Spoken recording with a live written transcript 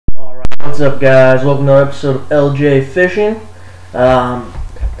What's up, guys? Welcome to another episode of LJ Fishing.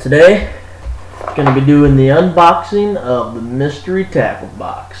 Today, going to be doing the unboxing of the mystery tackle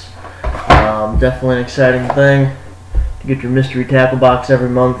box. Definitely an exciting thing to get your mystery tackle box every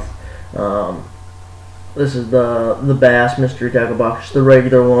month. This is the Bass mystery tackle box, the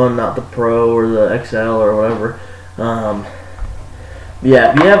regular one, not the Pro or the XL or whatever.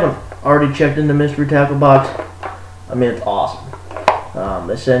 Yeah, if you haven't already checked into mystery tackle box, I mean, it's awesome.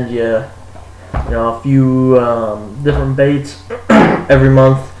 They send you, a few different baits every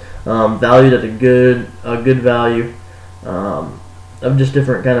month, valued at a good value, of just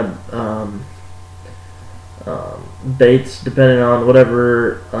different kind of baits, depending on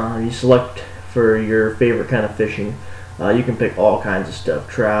whatever you select for your favorite kind of fishing. You can pick all kinds of stuff: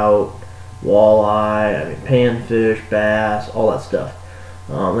 trout, walleye, panfish, bass, all that stuff.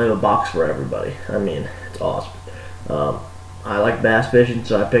 They have a box for everybody. I mean, it's awesome. I like bass fishing,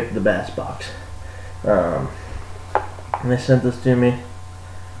 so I picked the bass box. And they sent this to me.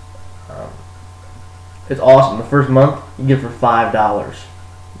 It's awesome. The first month you get it for $5.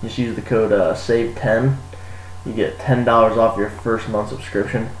 Just use the code SAVE10. You get $10 off your first month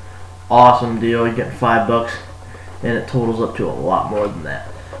subscription. Awesome deal. You get $5, and it totals up to a lot more than that.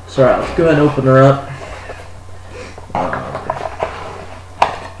 So alright, let's go ahead and open her up.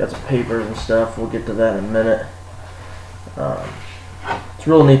 Got some papers and stuff. We'll get to that in a minute. It's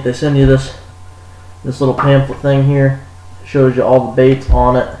real neat. They send you this little pamphlet thing here. It shows you all the baits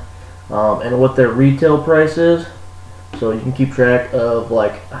on it, and what their retail price is, so you can keep track of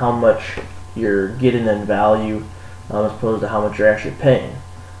like how much you're getting in value, as opposed to how much you're actually paying.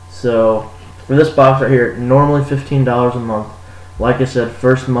 So for this box right here, normally $15 a month. Like I said,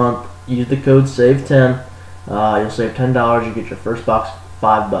 first month, use the code SAVE10. You'll save $10. You get your first box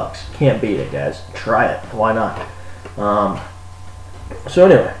 $5. Can't beat it, guys. Try it. Why not? So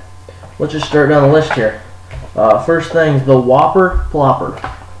anyway, let's just start down the list here. First thing, the Whopper Plopper.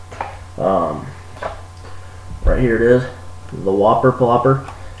 Right here it is, the Whopper Plopper.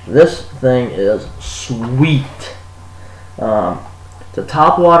 This thing is sweet. It's a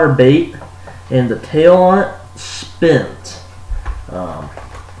topwater bait, and the tail on it spins. Try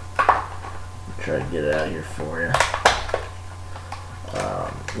to get it out of here for you.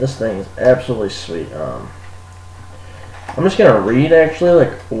 This thing is absolutely sweet. I'm just gonna read actually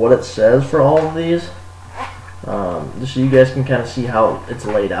like what it says for all of these, just so you guys can kind of see how it's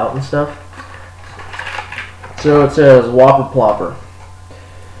laid out and stuff. So it says, Whopper Plopper.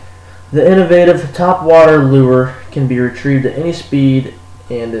 The innovative topwater lure can be retrieved at any speed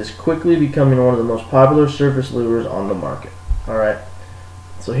and is quickly becoming one of the most popular surface lures on the market. Alright,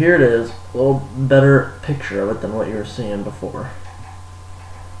 so here it is, a little better picture of it than what you were seeing before.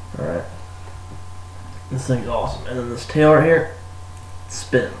 Alright, this thing's awesome. And then this tail right here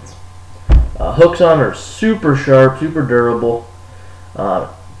spins. Hooks on are super sharp, super durable.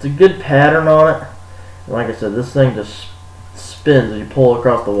 It's a good pattern on it. And like I said, this thing just spins as you pull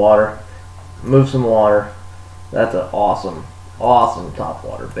across the water. Move some water. That's an awesome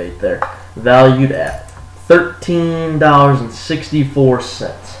topwater bait there. Valued at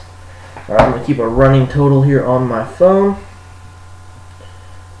 $13.64. Alright, I'm going to keep a running total here on my phone.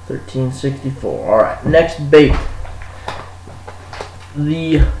 $13.64. Alright, next bait.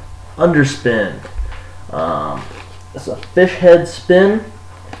 The Underspin. It's a fish head spin.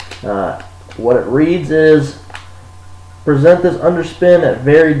 What it reads is, present this underspin at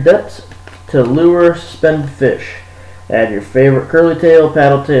varied depths to lure suspended fish. Add your favorite curly tail,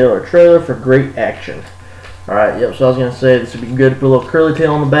 paddle tail, or trailer for great action. Alright, yep, so I was going to say this would be good to put a little curly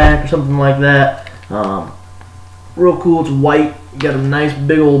tail on the back or something like that. Real cool. It's white. You got a nice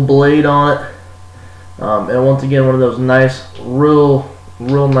big old blade on it. And once again, one of those nice, real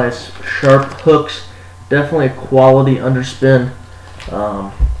nice sharp hooks. Definitely a quality underspin.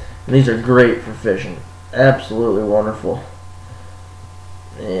 And these are great for fishing. Absolutely wonderful.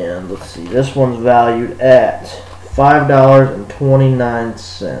 And let's see, this one's valued at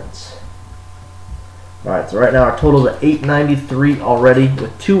 $5.29. Alright, so right now our total is at $8.93 already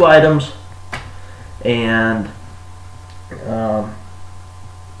with 2 items. And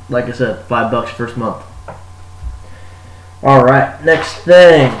like I said, $5 first month. Alright, next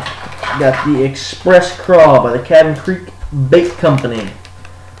thing. Got the Express Craw by the Cabin Creek Bait Company.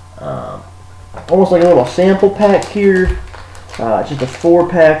 Almost like a little sample pack here. It's just a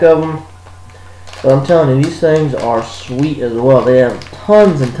 4-pack of them. But I'm telling you, these things are sweet as well. They have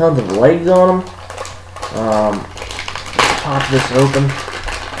tons and tons of legs on them. Let's pop this open.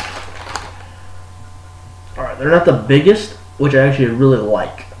 They're not the biggest, which I actually really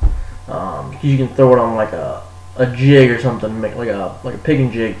like. You can throw it on like a a jig or something, make like a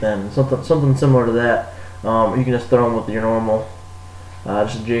pigging jig, then something similar to that. You can just throw them with your normal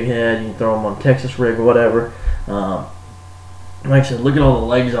just a jig head. You can throw them on Texas rig or whatever. Like I said, look at all the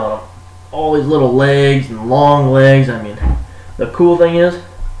legs on them. All these little legs and long legs. I mean, the cool thing is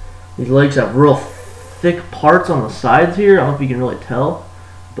these legs have real thick parts on the sides here. I don't know if you can really tell,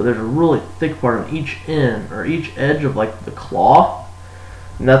 but there's a really thick part on each end or each edge of like the claw,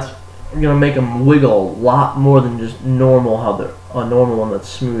 and that's gonna make them wiggle a lot more than just normal, how they're a normal one that's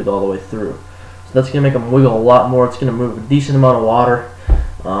smooth all the way through. So that's gonna make them wiggle a lot more. It's gonna move a decent amount of water.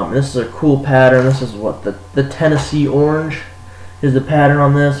 And this is a cool pattern. This is what the Tennessee orange is the pattern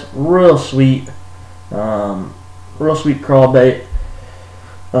on this. Real sweet crawl bait.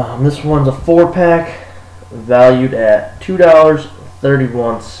 This one's a 4-pack, valued at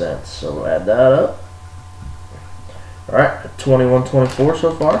 $2.31. So we'll add that up. All right, $21.24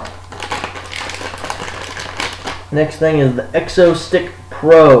 so far. Next thing is the Exo Stick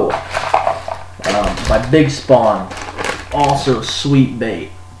Pro by Big Spawn. Also sweet bait.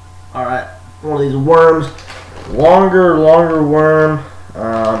 All right, one of these worms, longer worm,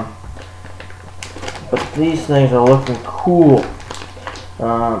 but these things are looking cool.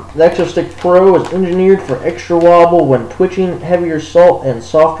 The Exo Stick Pro is engineered for extra wobble when twitching. Heavier salt and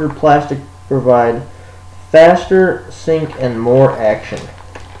softer plastic provide faster sink and more action.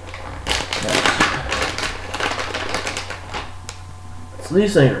 So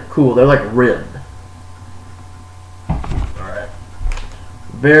these things are cool. They're like ribbed. Alright.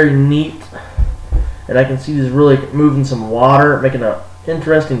 Very neat. And I can see these really moving some water, making an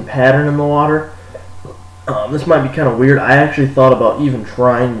interesting pattern in the water. This might be kind of weird. I actually thought about even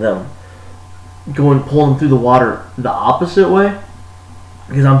trying them, pulling them through the water the opposite way,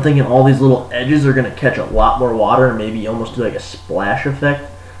 because I'm thinking all these little edges are going to catch a lot more water and maybe almost do like a splash effect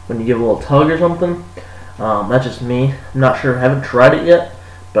when you give a little tug or something. That's just me. I'm not sure. I haven't tried it yet,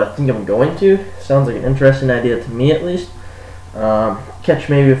 but I think I'm going to. Sounds like an interesting idea to me at least. Catch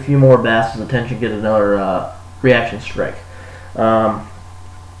maybe a few more bass's attention, get another reaction strike.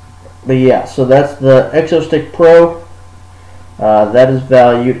 But yeah, so that's the Exo Stick Pro. That is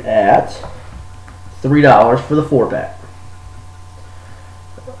valued at $3 for the 4-pack.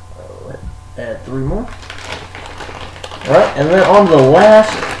 Add 3 more. Alright, and then on the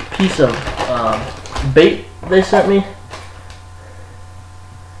last piece of bait they sent me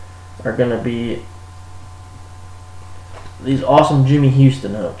are going to be these awesome Jimmy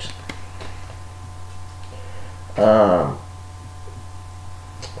Houston hooks.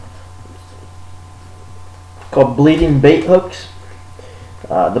 Called Bleeding Bait Hooks.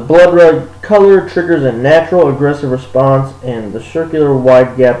 The blood red color triggers a natural aggressive response, and the circular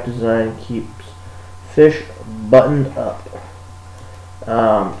wide gap design keeps fish buttoned up.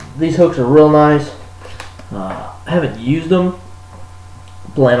 These hooks are real nice. I haven't used them.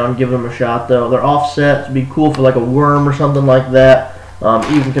 Plan on giving them a shot though. They're offset. It'd be cool for like a worm or something like that.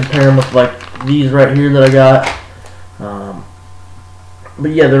 Even compare them with like these right here that I got.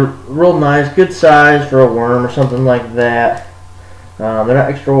 But yeah, they're real nice, good size for a worm or something like that. They're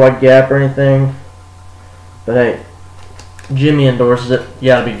not extra wide gap or anything. But hey, Jimmy endorses it. You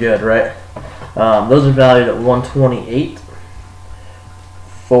gotta be good, right? Those are valued at $128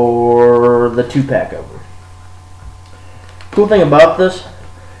 for the 2-pack of them. Cool thing about this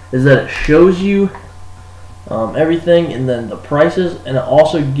is that it shows you everything and then the prices, and it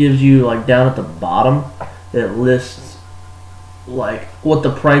also gives you like down at the bottom, it lists like what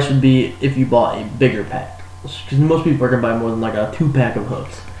the price would be if you bought a bigger pack, because most people are gonna buy more than like a 2-pack of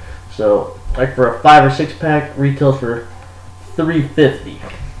hooks. So like for a 5 or 6-pack, retails for $3.50.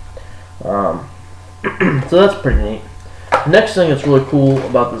 So that's pretty neat. The next thing that's really cool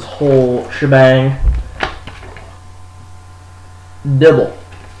about this whole shebang, Dibble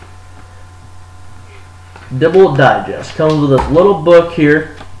Digest comes with this little book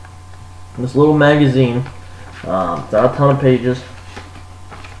here, this little magazine. It's not a ton of pages,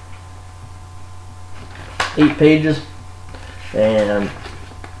 8 pages, and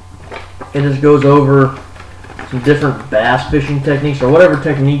it just goes over some different bass fishing techniques or whatever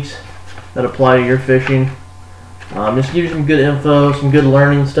techniques that apply to your fishing. Just gives you some good info, some good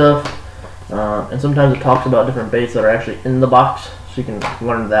learning stuff, and sometimes it talks about different baits that are actually in the box, so you can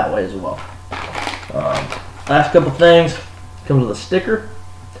learn that way as well. Last couple things, comes with a sticker.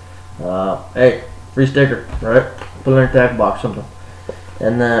 Hey, free sticker, right? Put it in your tackle box, something.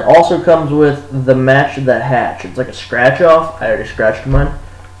 And then also comes with the Match That Hatch. It's like a scratch off. I already scratched mine.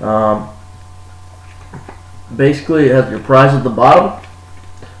 Basically, it has your prize at the bottom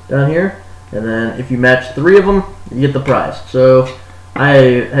down here, and then if you match 3 of them, you get the prize. So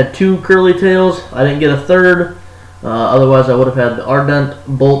I had 2 curly tails. I didn't get a third. Otherwise, I would have had the Ardent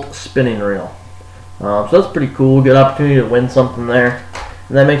Bolt spinning reel. So that's pretty cool. Good opportunity to win something there,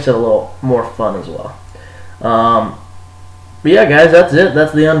 and that makes it a little more fun as well. But yeah, guys, that's it.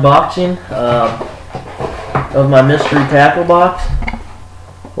 That's the unboxing of my mystery tackle box.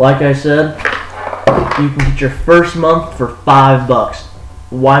 Like I said, you can get your first month for $5.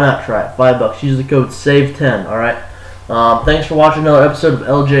 Why not try it? $5. Use the code SAVE10. All right. Thanks for watching another episode of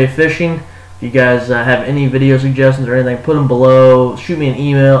LJ Fishing. If you guys have any video suggestions or anything, put them below. Shoot me an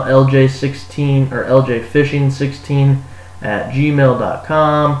email, LJ16 or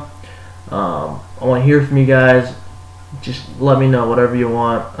LJFishing16@gmail.com. I want to hear from you guys. Just let me know whatever you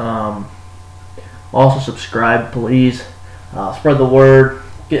want. Also subscribe, please. Spread the word.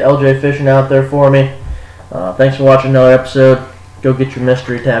 Get LJ Fishing out there for me. Thanks for watching another episode. Go get your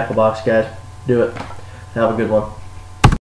mystery tackle box, guys. Do it. Have a good one.